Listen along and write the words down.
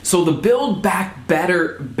So the Build Back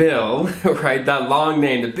Better bill, right, that long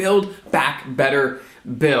name, the Build Back Better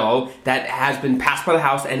bill that has been passed by the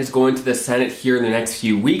House and is going to the Senate here in the next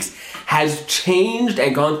few weeks, has changed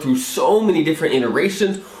and gone through so many different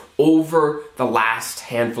iterations over the last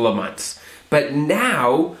handful of months. But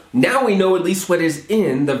now we know at least what is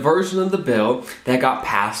in the version of the bill that got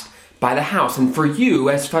passed by the House. And for you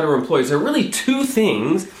as federal employees, there are really two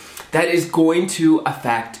things that is going to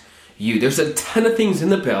affect you. There's a ton of things in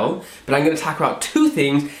the bill, but I'm going to talk about two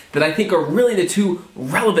things that I think are really the two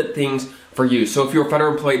relevant things for you. So if you're a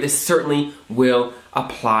federal employee, this certainly will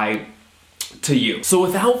apply to you. So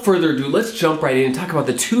without further ado, let's jump right in and talk about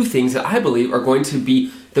the two things that I believe are going to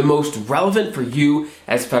be the most relevant for you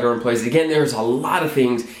as federal employees. Again, there's a lot of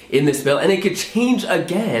things in this bill, and it could change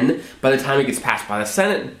again by the time it gets passed by the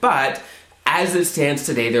Senate, but as it stands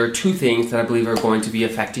today, there are two things that I believe are going to be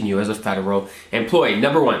affecting you as a federal employee.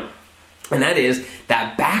 Number one, and that is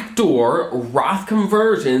that backdoor Roth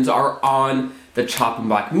conversions are on the chopping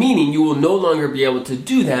block, meaning you will no longer be able to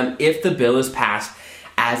do them if the bill is passed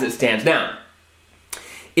as it stands now.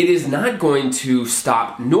 It is not going to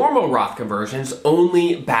stop normal Roth conversions,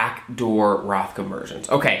 only backdoor Roth conversions.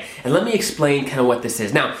 Okay, and let me explain kind of what this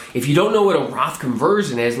is. Now, if you don't know what a Roth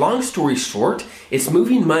conversion is, long story short, it's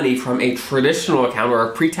moving money from a traditional account or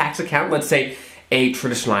a pre-tax account, let's say a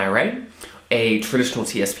traditional IRA, a traditional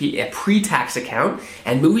TSP, a pre-tax account,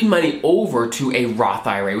 and moving money over to a Roth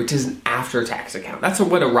IRA, which is an after-tax account. That's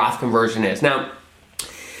what a Roth conversion is. Now,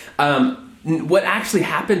 what actually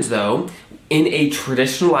happens though, in a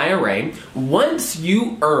traditional IRA, once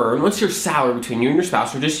your salary between you and your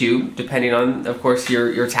spouse, or just you, depending on, of course,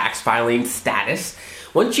 your tax filing status,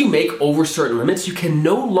 once you make over certain limits, you can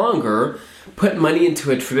no longer put money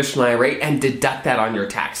into a traditional IRA and deduct that on your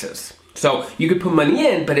taxes. So you could put money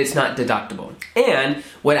in, but it's not deductible. And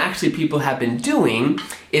what actually people have been doing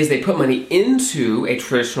is they put money into a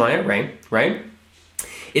traditional IRA, right?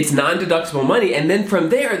 It's non-deductible money, and then from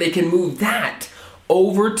there they can move that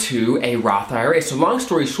over to a Roth IRA. So long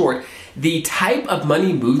story short, the type of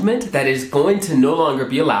money movement that is going to no longer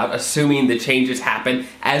be allowed, assuming the changes happen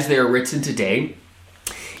as they're written today,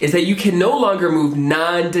 is that you can no longer move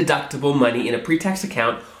non-deductible money in a pre-tax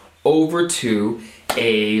account over to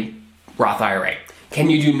a Roth IRA. Can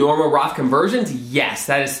you do normal Roth conversions? Yes,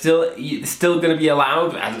 that is still going to be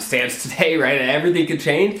allowed as it stands today, right? Everything could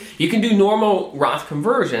change. You can do normal Roth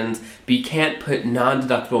conversions, but you can't put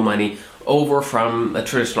non-deductible money over from a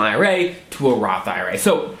traditional IRA to a Roth IRA.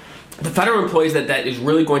 So the federal employees that is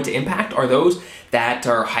really going to impact are those that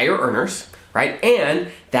are higher earners, right? And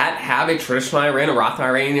that have a traditional IRA and a Roth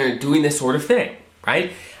IRA and are doing this sort of thing,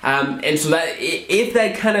 right? And so that if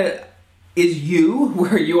that kind of is you,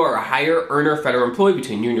 where you are a higher earner federal employee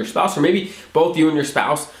between you and your spouse, or maybe both you and your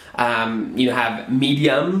spouse, have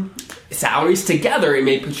medium salaries together, it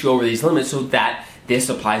may put you over these limits, so that this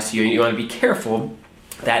applies to you. And you want to be careful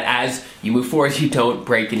that as you move forward, you don't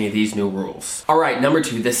break any of these new rules. All right, number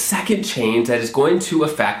two, the second change that is going to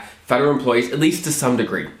affect federal employees, at least to some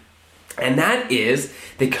degree, and that is,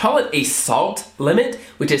 they call it a SALT limit,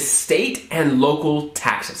 which is state and local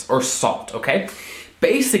taxes, or SALT, okay?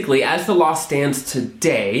 Basically, as the law stands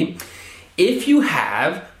today, if you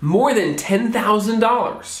have more than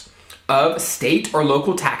 $10,000 of state or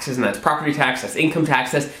local taxes, and that's property tax, that's income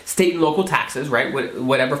tax, that's state and local taxes, right,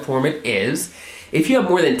 whatever form it is, if you have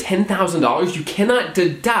more than $10,000, you cannot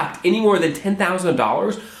deduct any more than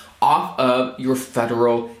 $10,000 off of your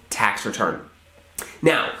federal tax return.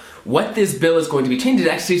 Now, what this bill is going to be changed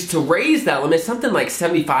actually is to raise that limit something like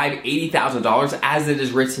 $75,000, $80,000 as it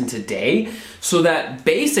is written today, so that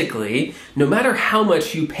basically, no matter how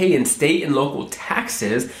much you pay in state and local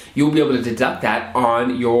taxes, you'll be able to deduct that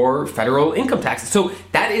on your federal income taxes. So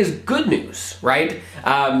that is good news, right?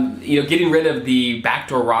 Getting rid of the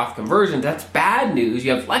backdoor Roth conversion, that's bad news.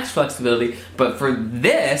 You have flexibility, but for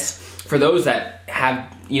those that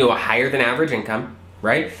have, a higher than average income,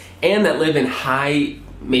 right? And that live in high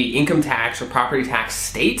maybe income tax or property tax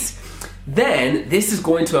states, then this is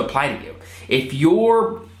going to apply to you. If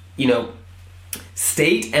your,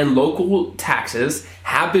 state and local taxes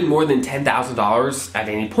have been more than $10,000 at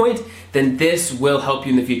any point, then this will help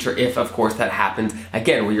you in the future if, of course, that happens.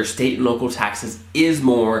 Again, where your state and local taxes is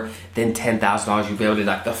more than $10,000, you'll be able to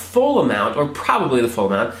deduct the full amount, or probably the full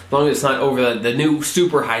amount, as long as it's not over the new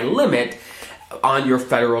super high limit on your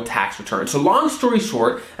federal tax return. So long story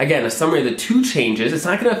short, again, a summary of the two changes. It's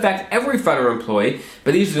not going to affect every federal employee,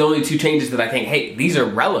 but these are the only two changes that I think, hey, these are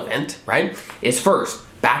relevant, right? Is first,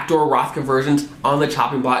 backdoor Roth conversions on the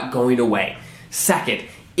chopping block going away. Second,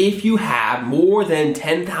 if you have more than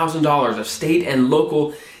 $10,000 of state and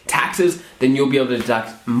local taxes, then you'll be able to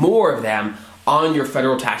deduct more of them on your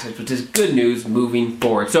federal taxes, which is good news moving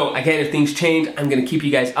forward. So again, if things change, I'm going to keep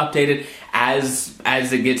you guys updated as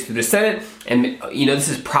it gets through the Senate. And this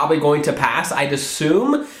is probably going to pass, I'd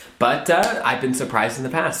assume, but I've been surprised in the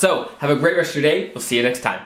past. So have a great rest of your day. We'll see you next time.